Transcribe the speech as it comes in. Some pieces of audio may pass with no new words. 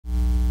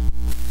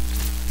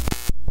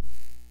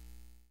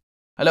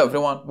Hello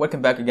everyone,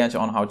 welcome back again to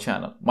On How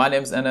channel. My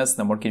name is Anas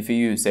and I'm working for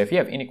you. So if you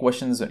have any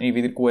questions or any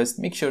video requests,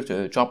 make sure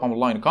to drop them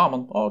below in a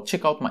comment or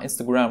check out my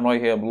Instagram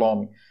right here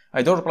below me.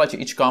 I do reply to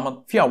each comment.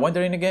 If you are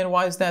wondering again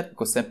why is that,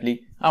 because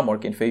simply I'm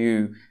working for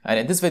you. And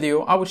in this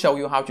video I will show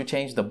you how to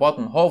change the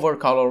button hover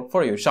color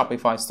for your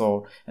Shopify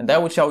store, and I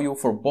will show you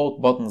for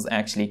both buttons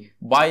actually,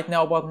 buy it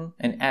now button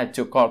and add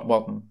to cart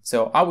button.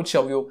 So I will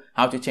show you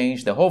how to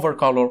change the hover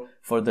color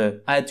for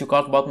the add to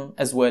cart button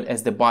as well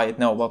as the buy it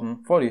now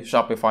button for your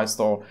Shopify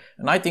store.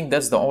 And I think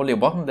that's the only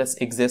button that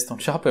exists on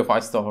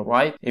Shopify store,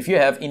 right? If you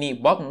have any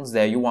buttons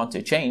that you want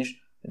to change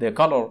the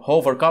color,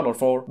 hover color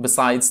for,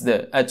 besides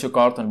the add to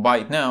cart and buy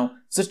it now,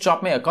 just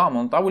drop me a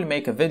comment. I will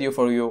make a video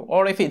for you,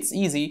 or if it's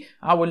easy,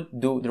 I will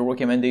do the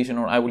recommendation,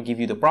 or I will give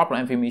you the proper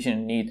information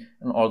you need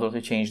in order to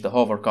change the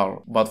hover color.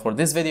 But for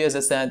this video, as I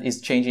said, is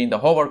changing the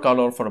hover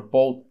color for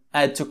both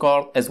add to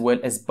cart as well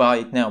as buy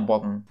it now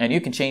button, and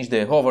you can change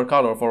the hover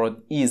color for it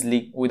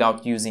easily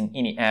without using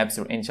any apps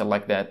or anything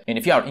like that. And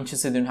if you are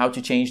interested in how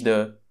to change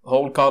the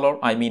whole color,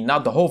 I mean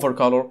not the hover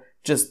color,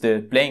 just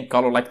the plain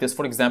color like this,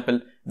 for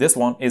example, this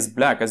one is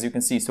black as you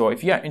can see. So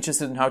if you are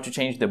interested in how to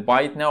change the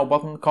buy it now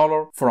button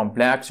color from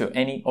black to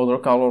any other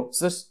color,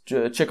 just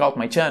check out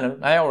my channel.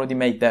 I already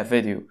made that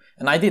video,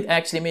 and I did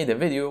actually made a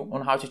video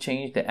on how to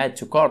change the add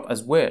to cart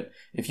as well.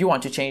 If you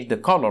want to change the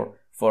color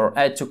for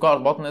add to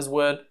cart button as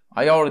well,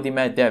 I already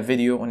made that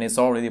video and it's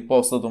already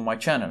posted on my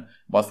channel.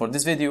 But for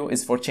this video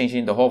is for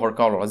changing the hover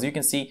color. As you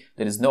can see,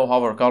 there is no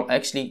hover color.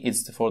 Actually,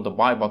 it's for the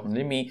buy button.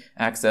 Let me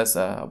access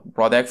a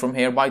product from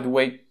here. By the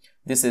way,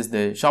 this is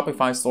the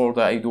Shopify store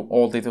that I do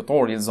all the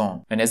tutorials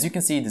on. And as you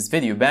can see, this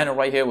video banner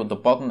right here with the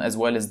button as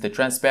well as the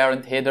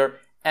transparent header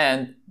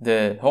and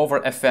the hover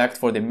effect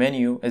for the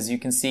menu, as you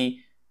can see.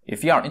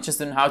 If you are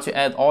interested in how to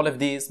add all of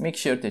these, make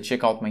sure to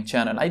check out my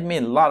channel. I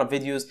made a lot of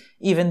videos,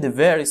 even the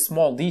very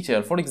small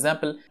detail. For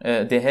example,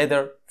 the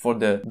header for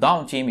the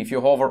down team, if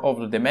you hover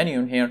over the menu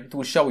in here, it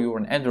will show you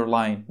an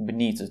underline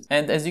beneath it.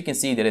 And as you can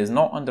see, there is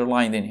no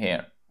underline in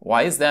here.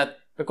 Why is that?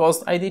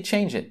 Because I did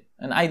change it.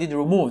 And I did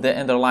remove the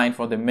underline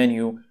for the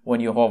menu when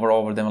you hover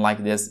over them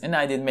like this. And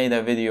I did made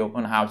a video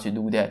on how to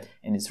do that.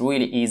 And it's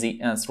really easy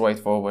and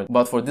straightforward.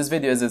 But for this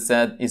video, as I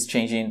said, is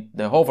changing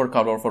the hover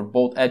color for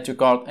both add to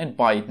cart and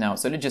buy it now.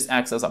 So let's just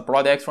access a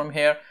product from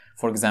here.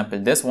 For example,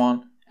 this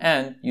one.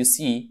 And you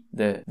see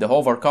the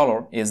hover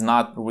color is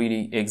not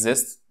really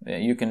exist.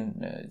 You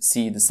can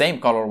see the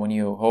same color when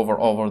you hover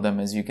over them,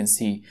 as you can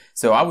see.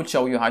 So I will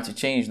show you how to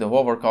change the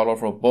hover color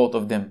for both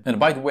of them. And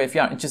by the way, if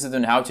you are interested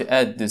in how to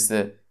add this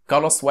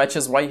color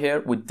swatches right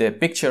here with the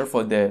picture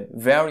for the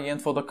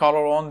variant for the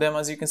color on them,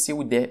 as you can see,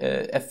 with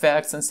the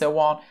effects and so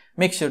on,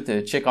 make sure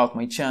to check out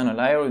my channel.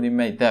 I already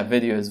made that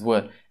video as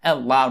well, and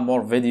a lot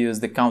more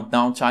videos, the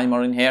countdown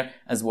timer in here,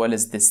 as well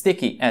as the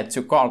sticky add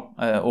to cart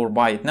or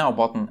buy it now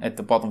button at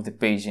the bottom of the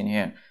page in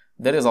here.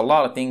 There is a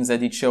lot of things I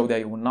did show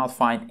that you will not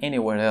find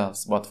anywhere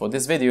else, but for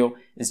this video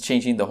is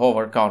changing the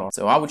hover color.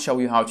 So I will show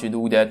you how to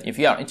do that. If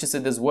you are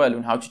interested as well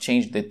in how to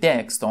change the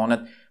text on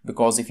it,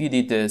 because if you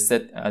did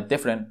set a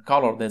different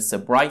color that's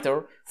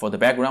brighter for the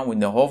background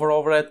when you hover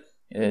over it,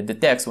 the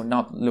text will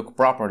not look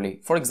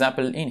properly. For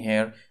example, in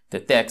here the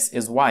text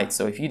is white,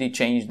 so if you did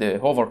change the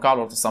hover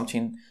color to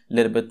something a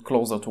little bit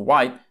closer to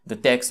white, the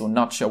text will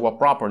not show up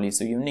properly.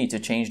 So you need to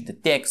change the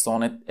text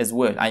on it as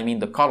well, I mean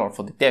the color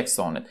for the text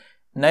on it.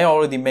 And I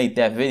already made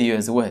that video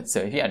as well,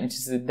 so if you are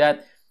interested in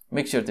that,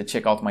 make sure to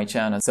check out my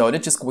channel. So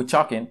let's just quit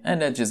talking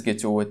and let's just get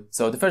to it.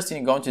 So the first thing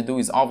you're going to do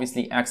is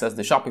obviously access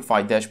the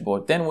Shopify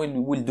dashboard. Then we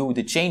will do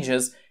the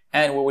changes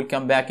and we will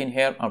come back in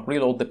here and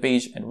reload the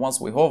page. And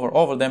once we hover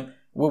over them,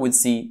 we will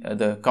see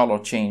the color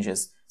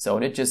changes. So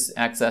let's just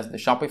access the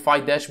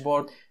Shopify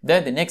dashboard.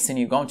 Then the next thing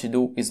you're going to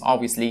do is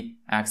obviously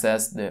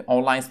access the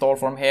online store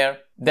from here.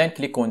 Then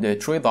click on the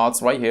three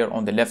dots right here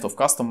on the left of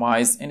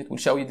customize, and it will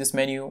show you this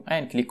menu,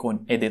 and click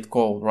on edit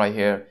code right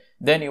here.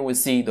 Then you will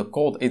see the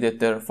code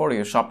editor for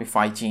your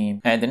Shopify theme.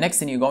 And the next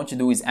thing you're going to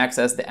do is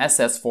access the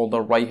assets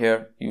folder right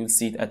here. You will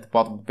see it at the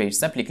bottom of the page.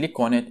 Simply click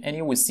on it and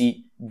you will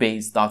see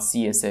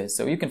base.css.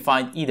 So you can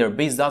find either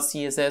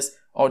base.css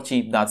or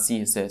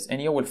cheap.css,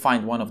 and you will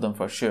find one of them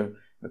for sure,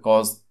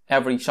 because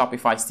every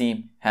Shopify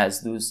theme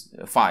has those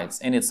files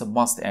and it's a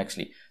must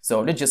actually. So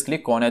let's just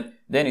click on it,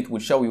 then it will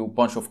show you a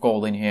bunch of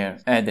code in here.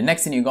 And the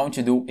next thing you're going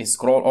to do is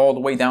scroll all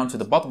the way down to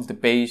the bottom of the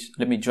page.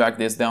 Let me drag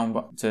this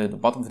down to the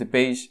bottom of the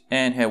page,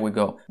 and here we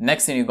go.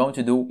 Next thing you're going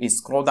to do is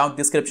scroll down the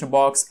description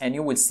box and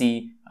you will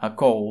see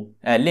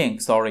a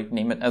link,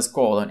 name it as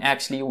code, and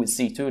actually you will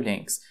see two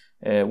links.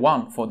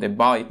 One for the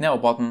buy it now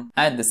button,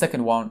 and the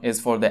second one is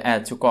for the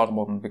add to cart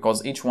button,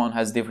 because each one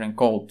has different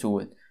code to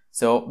it.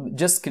 So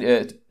just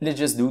let's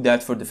just do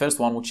that for the first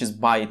one, which is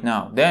buy it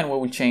now. Then we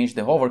will change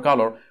the hover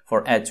color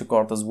for add to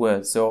cart as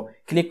well. So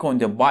click on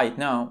the buy it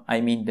now,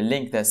 I mean the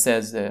link that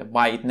says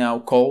buy it now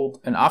code,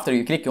 and after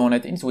you click on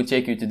it, it will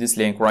take you to this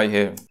link right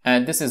here.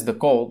 And this is the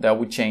code that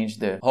will change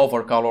the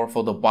hover color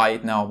for the buy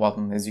it now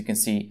button, as you can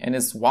see. And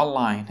it's one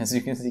line, as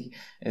you can see.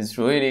 It's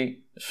really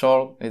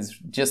short, it's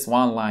just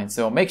one line.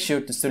 So make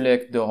sure to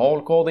select the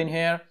whole code in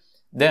here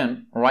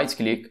Then right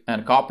click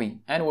and copy,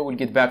 and we will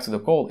get back to the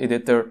code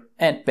editor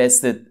and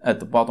paste it at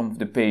the bottom of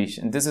the page.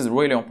 And this is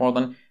really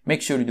important.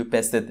 Make sure you do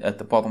paste it at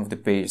the bottom of the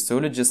page. So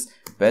let's just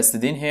paste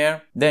it in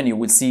here. Then you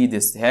will see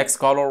this hex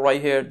color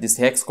right here, this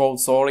hex code,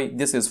 sorry,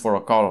 this is for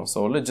a color.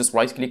 So let's just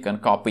right click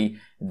and copy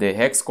the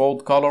hex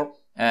code color,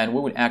 and we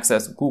will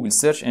access Google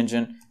search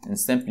engine and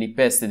simply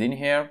paste it in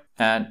here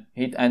and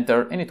hit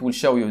enter, and it will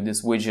show you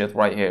this widget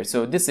right here.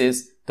 So this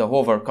is the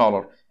hover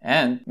color,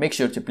 and make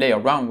sure to play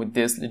around with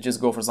this. Let's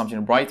just go for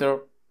something brighter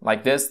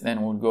like this,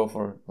 then we'll go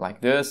for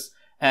like this,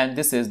 and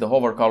this is the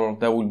hover color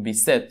that will be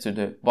set to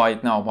the buy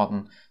it now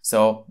button.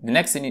 So the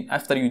next thing,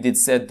 after you did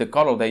set the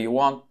color that you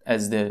want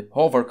as the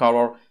hover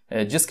color,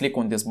 just click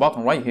on this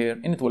button right here,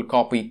 and it will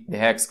copy the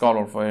hex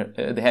color for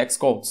the hex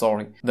code,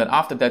 sorry. Then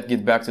after that,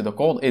 get back to the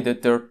code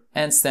editor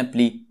and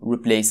simply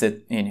replace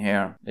it in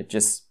here. Let's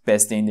just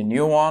paste in the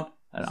new one,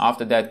 and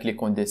after that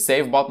click on the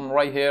save button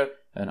right here,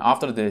 and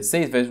after the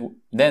save,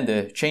 then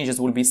the changes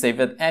will be saved,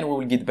 and we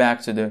will get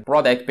back to the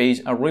product page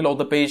and reload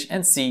the page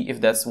and see if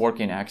that's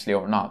working actually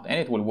or not, and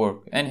it will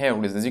work. And here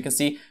it is. As you can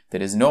see,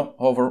 there is no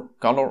hover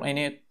color in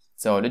it.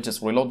 So let's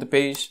just reload the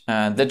page,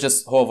 and let's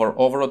just hover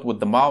over it with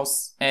the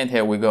mouse, and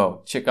here we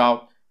go. Check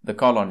out the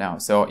color now.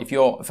 So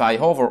if I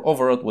hover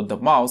over it with the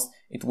mouse,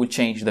 it will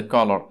change the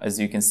color, as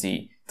you can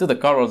see, to the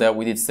color that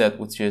we did set,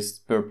 which is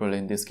purple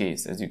in this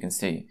case, as you can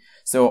see.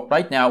 So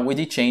right now we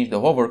did change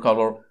the hover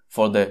color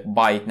for the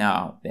buy it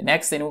now. The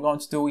next thing we're going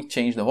to do is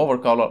change the hover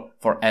color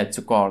for add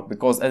to cart,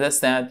 because as I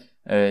said,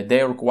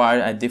 they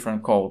require a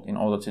different code in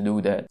order to do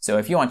that. So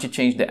if you want to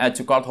change the add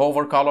to cart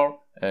hover color,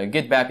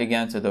 get back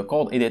again to the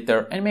code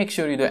editor and make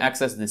sure you do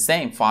access the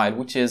same file,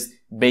 which is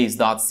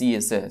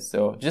base.css.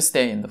 So just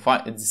stay in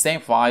the same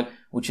file,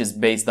 which is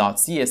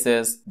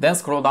base.css. Then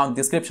scroll down the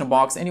description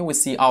box, and you will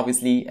see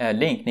obviously a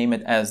link, name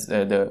it as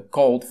the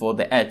code for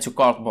the add to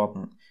cart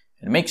button.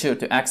 And make sure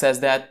to access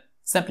that.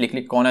 Simply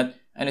click on it,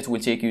 and it will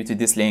take you to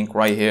this link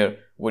right here,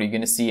 where you're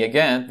going to see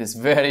again this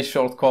very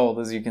short code,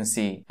 as you can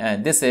see.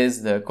 And this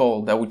is the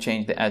code that will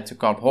change the add to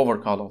cart hover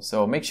color.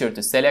 So make sure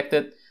to select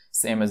it,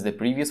 same as the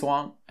previous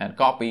one, and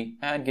copy,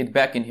 and get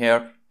back in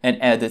here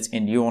and add it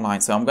in new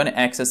line. So I'm going to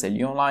access a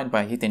new line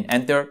by hitting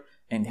enter,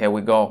 and here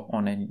we go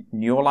on a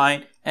new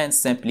line, and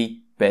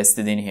simply paste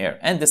it in here.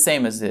 And the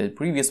same as the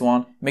previous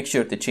one, make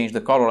sure to change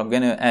the color. I'm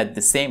going to add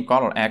the same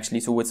color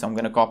actually to it. So I'm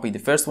going to copy the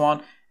first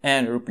one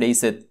and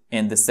replace it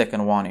in the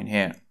second one in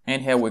here.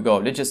 And here we go.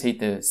 Let's just hit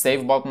the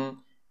save button,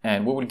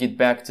 and we will get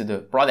back to the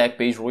product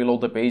page,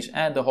 reload the page,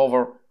 and the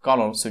hover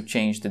color should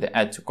change to the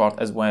add to cart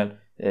as well,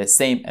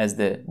 same as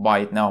the buy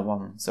it now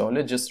one. So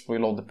let's just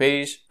reload the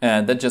page,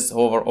 and let's just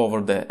hover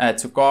over the add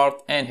to cart,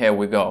 and here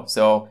we go.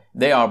 So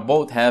they are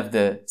both have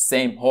the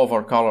same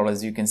hover color,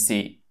 as you can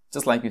see,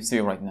 just like you see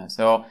right now.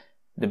 So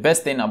the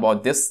best thing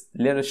about this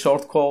little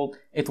short code,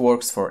 it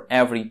works for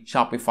every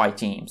Shopify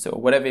team. So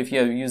whatever, if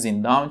you're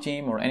using down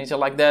team or anything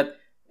like that,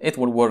 it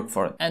will work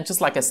for it. And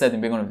just like I said in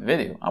the beginning of the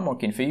video, I'm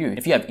working for you.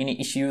 If you have any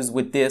issues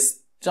with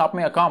this, drop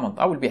me a comment.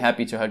 I will be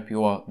happy to help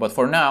you out. But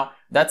for now,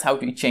 that's how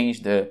to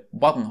change the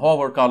button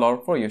hover color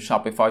for your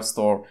Shopify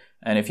store.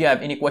 And if you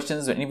have any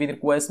questions or any video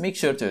requests, make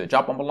sure to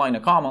drop them below in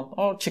a comment,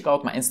 or check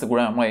out my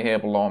Instagram right here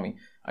below me.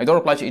 I don't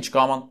reply to each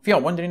comment. If you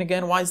are wondering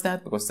again, why is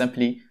that? Because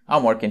simply,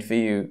 I'm working for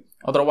you.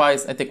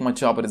 Otherwise, I think my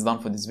job is done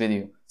for this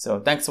video. So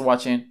thanks for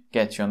watching.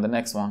 Catch you on the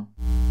next one.